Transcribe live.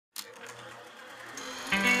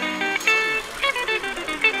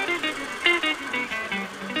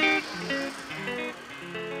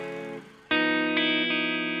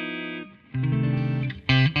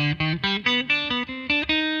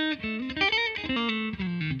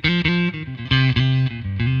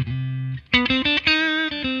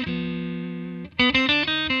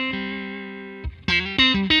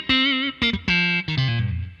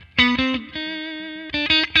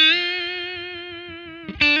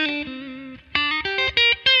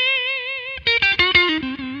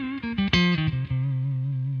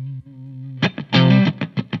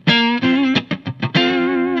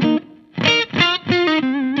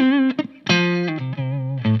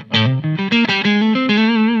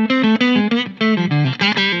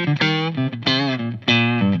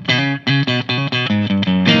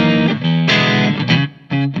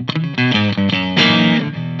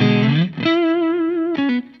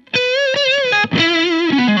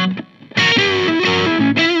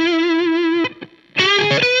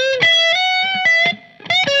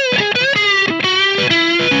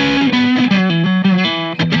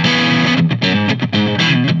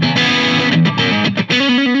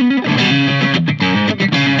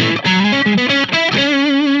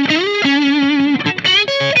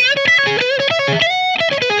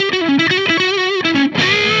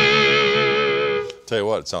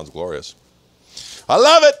it sounds glorious. I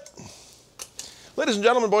love it. Ladies and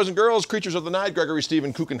gentlemen, boys and girls, creatures of the night, Gregory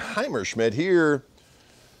Stephen Kuchenheimer Schmidt here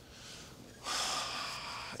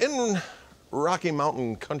in Rocky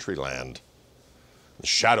Mountain country land. The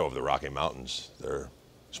shadow of the Rocky Mountains. They're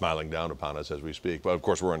smiling down upon us as we speak. But of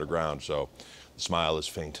course, we're underground, so the smile is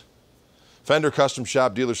faint. Fender Custom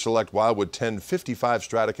Shop Dealer Select Wildwood 1055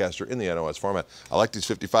 Stratocaster in the NOS format. I like these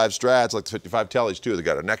 55 Strats, I like the 55 Tellys too. They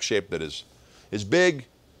got a neck shape that is big,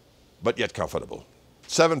 but yet comfortable.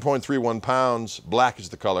 7.31 pounds, black is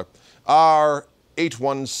the color.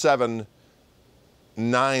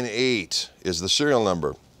 R81798 is the serial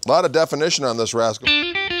number. A lot of definition on this rascal.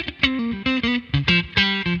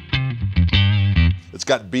 It's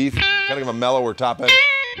got beef, kind of a mellower top end.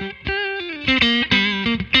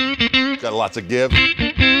 Got lots of give.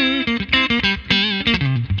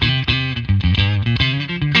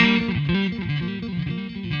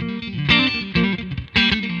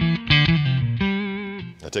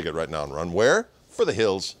 I take it right now and run. Where? For the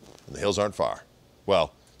hills. And the hills aren't far.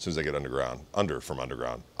 Well, as soon as they get underground. From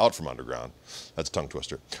underground. Out from underground. That's a tongue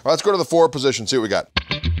twister. All right, let's go to the 4 position, see what we got.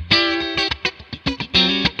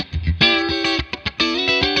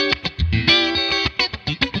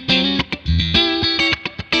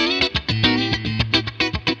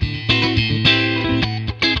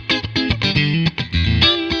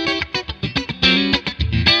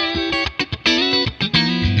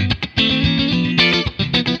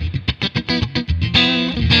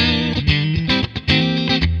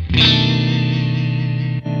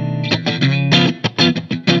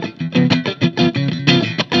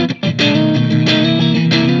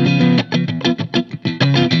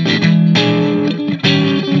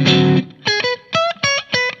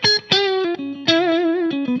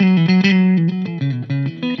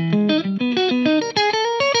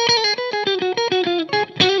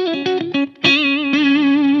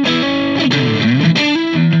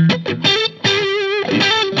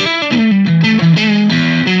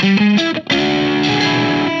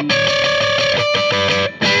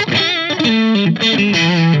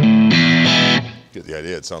 Get the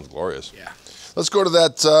idea, it sounds glorious. Yeah. Let's go to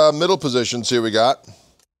that middle position, see what we got.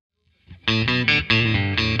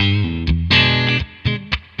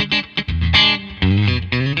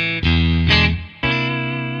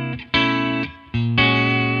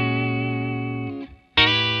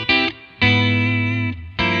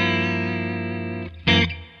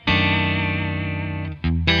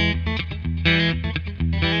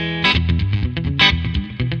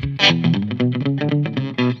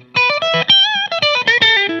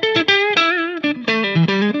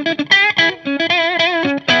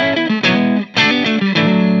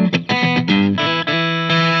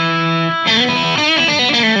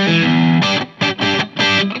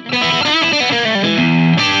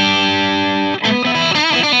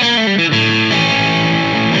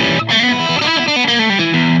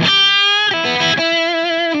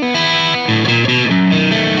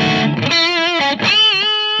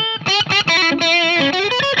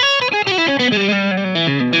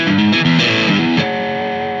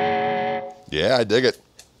 Yeah, I dig it.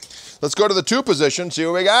 Let's go to the 2 position, see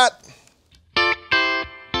what we got.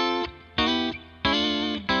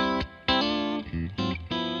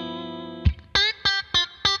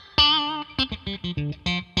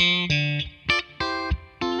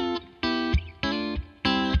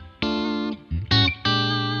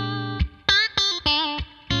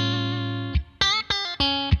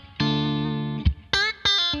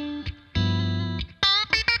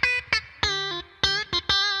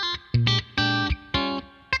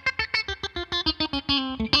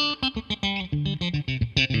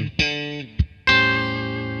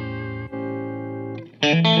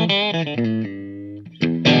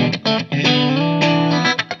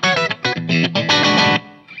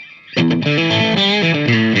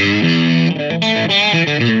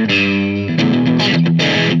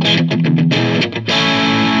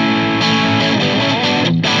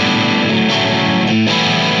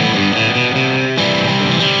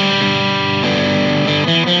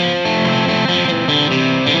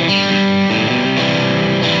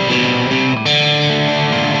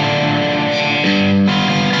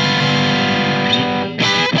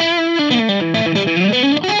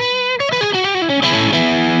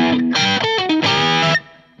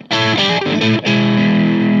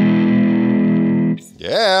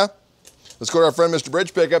 Yeah. Let's go to our friend Mr.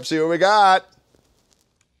 Bridge Pickup, see what we got.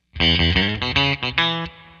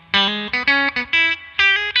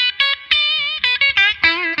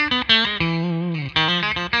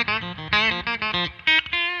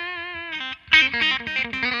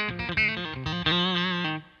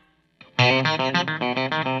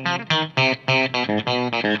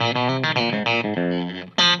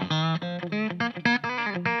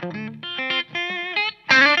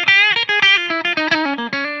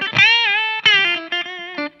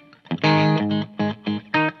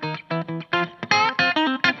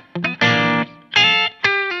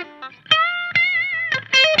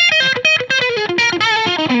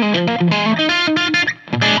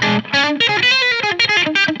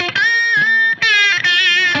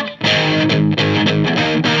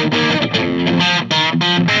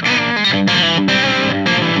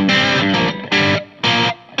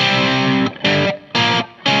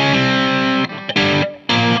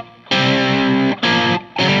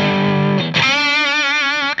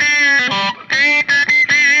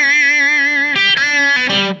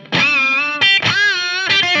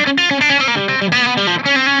 You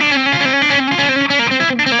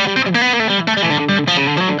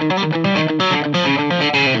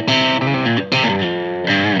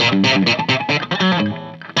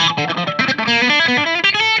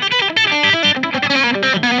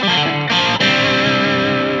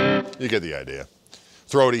get the idea.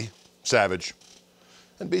 Throaty, savage,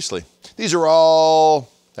 and beastly. These are all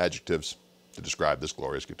adjectives to describe this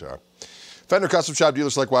glorious guitar. Fender Custom Shop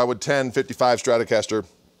dealers like Wildwood 1055 Stratocaster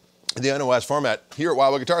in the NOS format. Here at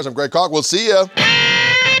Wildwood Guitars, I'm Greg Koch. We'll see ya.